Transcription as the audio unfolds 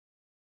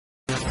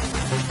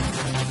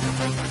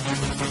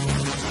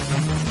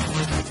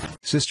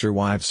Sister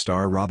Wives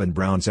star Robyn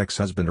Brown's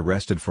ex-husband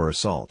arrested for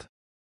assault.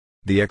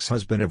 The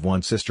ex-husband of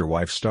one Sister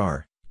Wives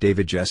star,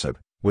 David Jessup,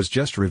 was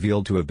just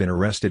revealed to have been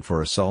arrested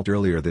for assault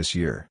earlier this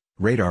year,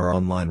 Radar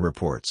Online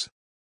reports.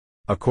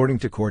 According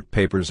to court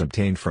papers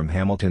obtained from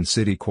Hamilton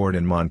City Court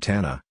in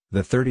Montana,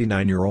 the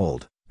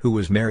 39-year-old, who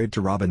was married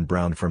to Robyn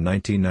Brown from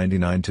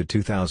 1999 to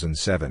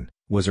 2007,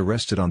 was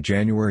arrested on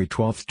January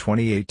 12,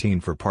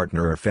 2018 for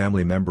partner or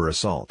family member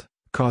assault,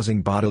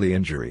 causing bodily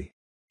injury.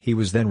 He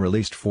was then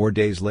released 4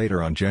 days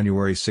later on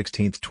January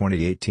 16,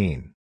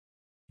 2018.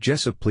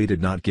 Jessup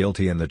pleaded not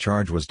guilty and the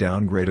charge was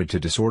downgraded to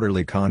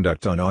disorderly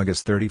conduct on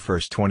August 31,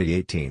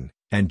 2018,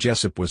 and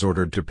Jessup was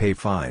ordered to pay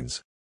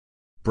fines.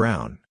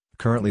 Brown,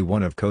 currently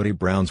one of Kody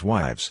Brown's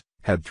wives,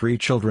 had 3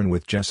 children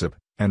with Jessup,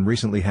 and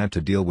recently had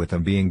to deal with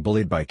him being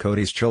bullied by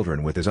Kody's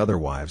children with his other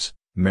wives,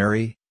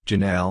 Mary,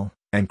 Janelle,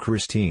 and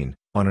Christine,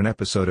 on an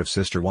episode of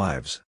Sister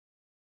Wives.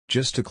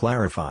 "Just to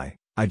clarify,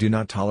 I do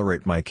not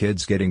tolerate my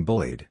kids getting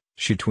bullied,"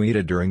 she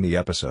tweeted during the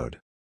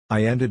episode.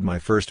 "I ended my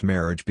first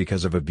marriage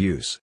because of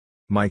abuse.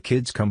 My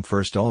kids come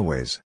first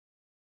always."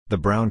 The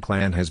Brown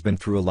clan has been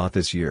through a lot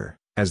this year,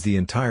 as the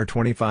entire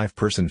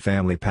 25-person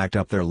family packed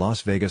up their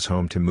Las Vegas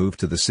home to move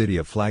to the city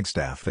of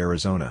Flagstaff,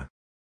 Arizona.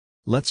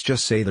 "Let's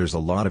just say there's a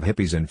lot of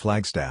hippies in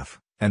Flagstaff,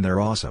 and they're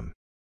awesome.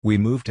 We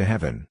moved to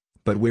heaven,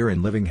 but we're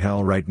in living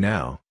hell right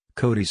now,"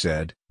 Kody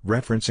said,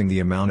 referencing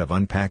the amount of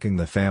unpacking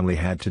the family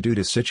had to do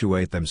to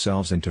situate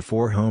themselves into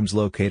 4 homes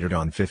located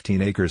on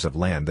 15 acres of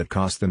land that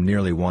cost them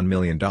nearly $1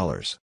 million.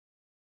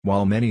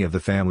 While many of the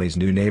family's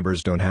new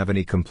neighbors don't have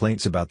any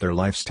complaints about their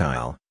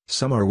lifestyle,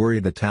 some are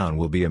worried the town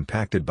will be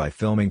impacted by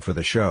filming for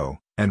the show,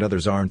 and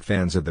others aren't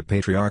fans of the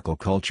patriarchal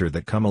culture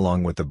that come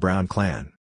along with the Brown clan.